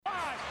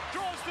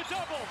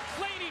double.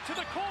 Lady to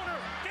the corner.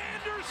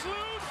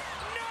 Vandersloot.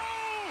 No!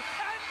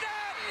 And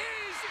that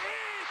is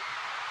it!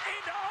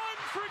 An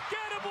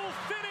unforgettable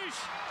finish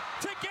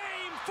to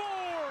Game 4.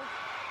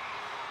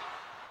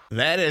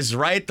 That is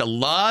right. The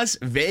Las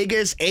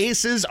Vegas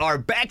Aces are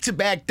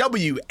back-to-back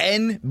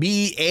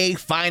WNBA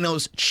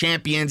Finals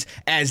champions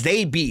as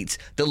they beat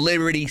the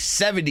Liberty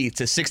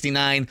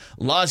 70-69.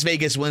 Las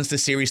Vegas wins the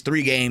series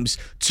 3 games,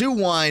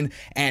 2-1,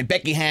 and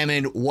Becky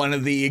Hammon, one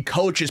of the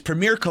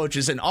premier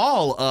coaches in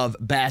all of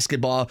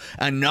basketball,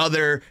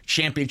 another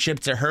championship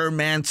to her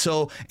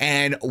mantle.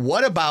 And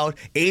what about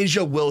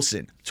A'ja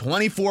Wilson?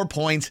 24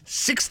 points,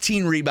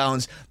 16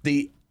 rebounds,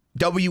 the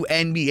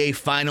WNBA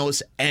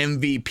Finals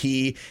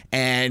MVP,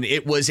 and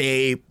it was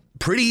a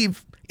pretty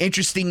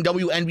interesting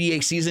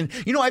WNBA season.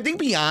 You know, I think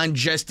beyond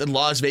just the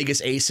Las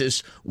Vegas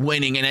Aces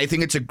winning, and I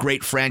think it's a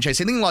great franchise,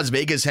 I think Las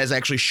Vegas has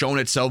actually shown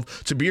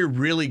itself to be a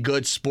really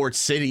good sports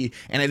city,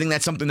 and I think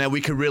that's something that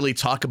we could really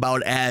talk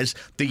about as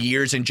the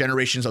years and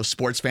generations of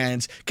sports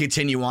fans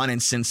continue on in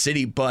Sin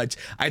City. But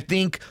I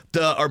think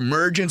the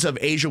emergence of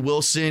A'ja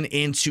Wilson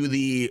into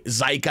the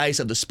zeitgeist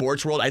of the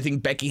sports world, I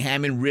think Becky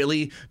Hammon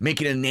really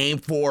making a name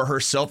for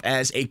herself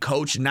as a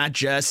coach, not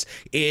just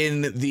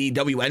in the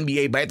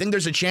WNBA, but I think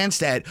there's a chance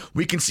that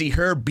we can see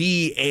her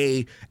be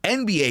a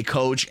NBA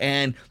coach,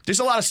 and there's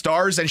a lot of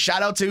stars. And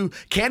shout out to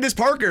Candace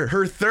Parker,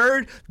 her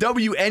 3rd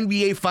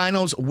WNBA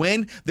Finals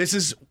win. This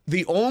is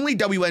the only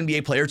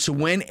WNBA player to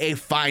win a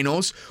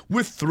finals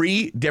with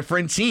 3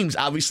 different teams,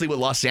 obviously with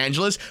Los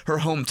Angeles, her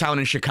hometown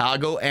in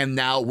Chicago, and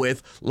now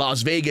with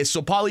Las Vegas.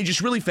 So Paulie,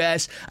 just really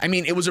fast, I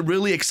mean, it was a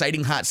really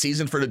exciting hot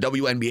season for the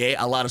WNBA.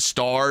 A lot of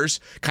stars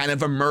kind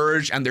of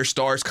emerged, and their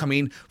stars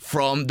coming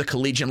from the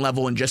collegiate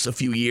level in just a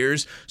few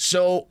years.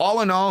 So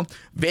all in all,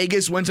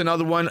 Vegas wins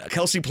another one.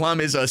 Kelsey Plum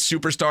is a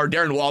superstar.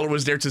 Darren Waller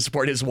was there to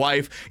support his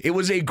wife. It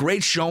was a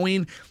great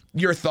showing.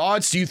 Your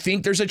thoughts? Do you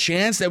think there's a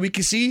chance that we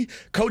could see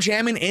Coach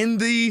Hammon in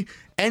the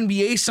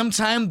NBA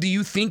sometime? Do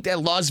you think that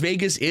Las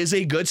Vegas is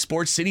a good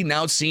sports city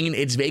now, seeing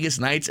its Vegas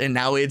Knights and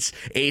now its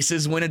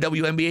Aces win a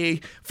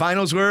WNBA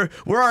Finals? Where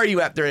are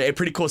you after a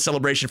pretty cool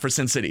celebration for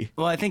Sin City?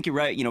 Well, I think you're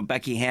right. You know,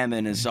 Becky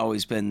Hammon has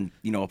always been,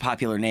 you know, a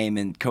popular name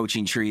in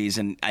coaching trees,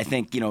 and I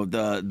think, you know,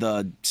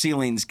 the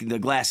ceilings, the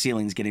glass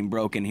ceilings getting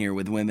broken here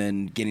with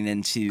women getting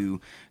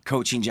into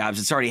coaching jobs.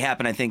 It's already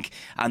happened, I think,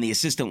 on the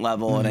assistant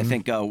level, and I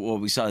think what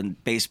we saw in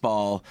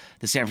baseball,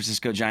 the San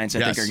Francisco Giants,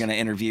 I think, are going to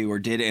interview or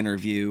did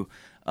interview.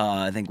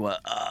 I think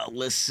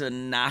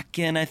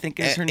Lisanakin, I think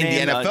is her name.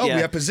 In the NFL, we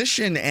have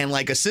position and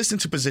like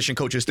assistant to position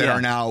coaches that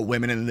are now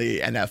women in the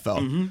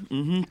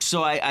NFL.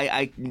 So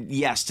I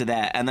yes to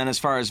that. And then as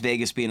far as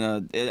Vegas being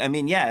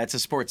it's a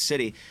sports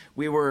city.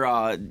 We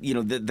were,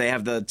 they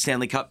have the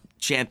Stanley Cup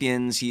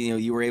champions.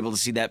 You were able to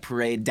see that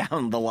parade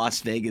down the Las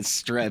Vegas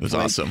Strip. It was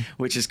awesome,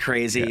 which is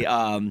crazy.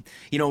 Yeah.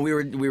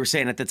 We were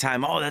saying at the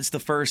time, oh, that's the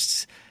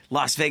first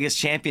Las Vegas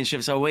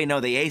championship. So wait, no,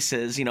 the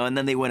Aces. And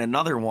then they win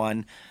another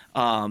one.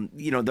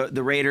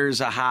 The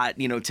Raiders, a hot,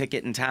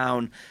 ticket in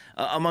town,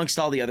 amongst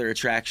all the other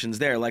attractions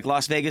there. Like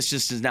Las Vegas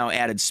just has now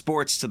added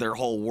sports to their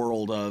whole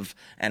world of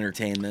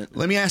entertainment.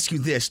 Let me ask you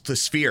this, the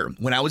Sphere.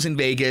 When I was in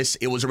Vegas,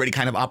 it was already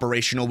kind of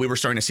operational. We were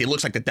starting to see, it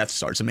looks like the Death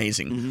Star. It's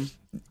amazing.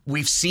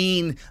 We've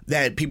seen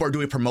that people are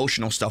doing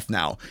promotional stuff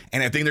now,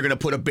 and I think they're going to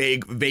put a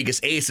big Vegas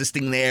Aces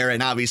thing there,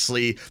 and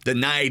obviously the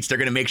Knights, they're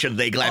going to make sure that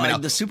they glam it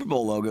up. The Super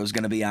Bowl logo is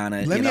going to be on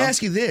it. Let me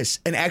ask you this,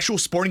 an actual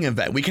sporting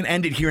event. We can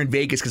end it here in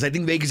Vegas because I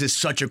think Vegas is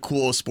such a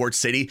cool sports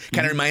city.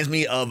 Kind of reminds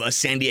me of a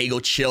San Diego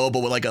chill,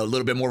 but with like a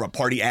little bit more of a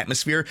party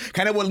atmosphere.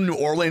 Kind of what New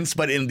Orleans,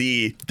 but in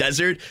the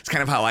desert. It's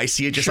kind of how I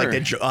see it, just like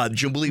the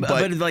Jubilee.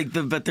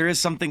 But there is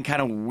something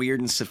kind of weird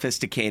and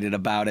sophisticated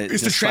about it.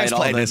 It's the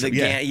transplant.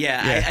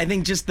 I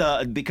think just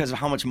because of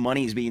how much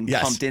money is being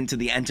pumped into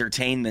the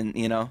entertainment,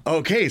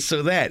 Okay,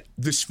 so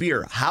the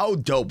Sphere, how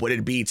dope would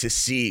it be to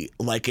see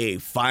like a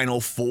Final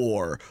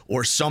Four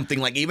or something,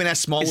 like even as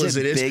small as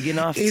it is? Big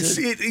enough?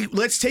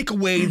 Let's take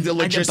away the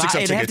logistics of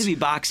tickets. It'd have to be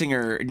boxing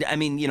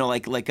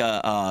like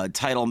a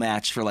title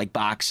match for like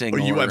boxing or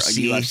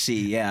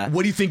UFC. Yeah.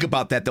 What do you think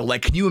about that though?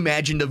 Like, can you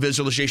imagine the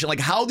visualization? Like,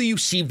 how do you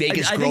see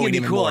Vegas growing? I think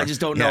it'd be cool. More? I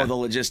just don't know the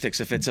logistics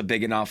if it's a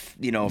big enough,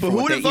 But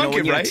who would have thunk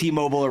it, right?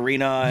 T-Mobile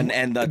Arena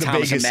and the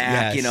Thomas Vegas, and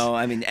Mack,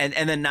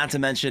 and then not to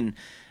mention,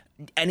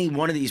 any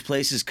one of these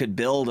places could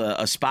build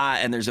a spot,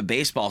 and there's a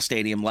baseball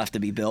stadium left to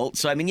be built.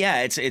 So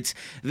it's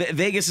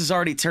Vegas has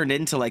already turned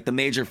into like the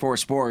major 4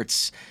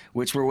 sports,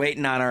 which we're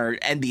waiting on our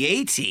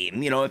NBA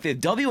team. If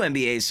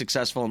WNBA is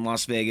successful in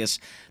Las Vegas,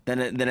 then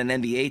an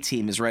NBA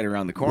team is right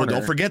around the corner. Well,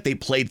 don't forget they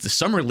played the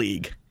Summer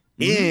League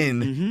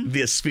in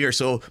the Sphere,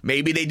 so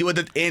maybe they do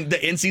it in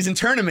the in-season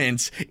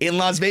tournaments in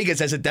Las Vegas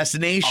as a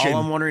destination. All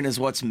I'm wondering is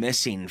what's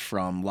missing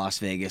from Las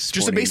Vegas.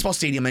 Just a baseball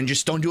stadium, and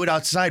just don't do it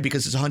outside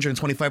because it's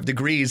 125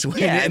 degrees in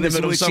the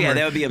middle of summer. Yeah,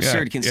 that would be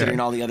absurd considering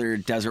all the other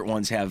desert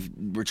ones have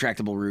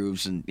retractable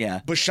roofs and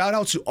But shout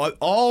out to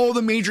all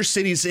the major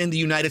cities in the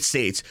United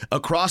States,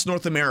 across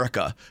North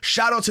America.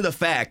 Shout out to the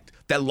fact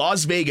that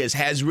Las Vegas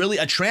has really,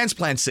 a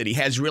transplant city,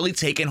 has really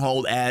taken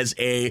hold as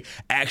a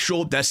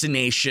actual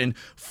destination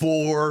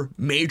for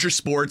major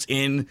sports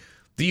in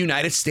the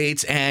United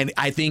States. And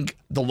I think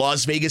the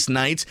Las Vegas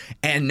Knights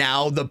and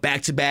now the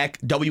back-to-back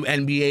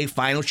WNBA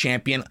final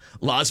champion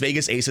Las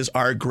Vegas Aces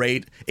are a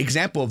great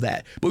example of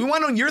that. But we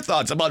want to know your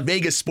thoughts about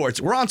Vegas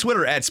sports. We're on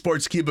Twitter at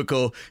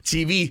SportsCubicle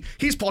TV.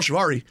 He's Paul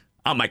Shivari.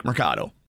 I'm Mike Mercado.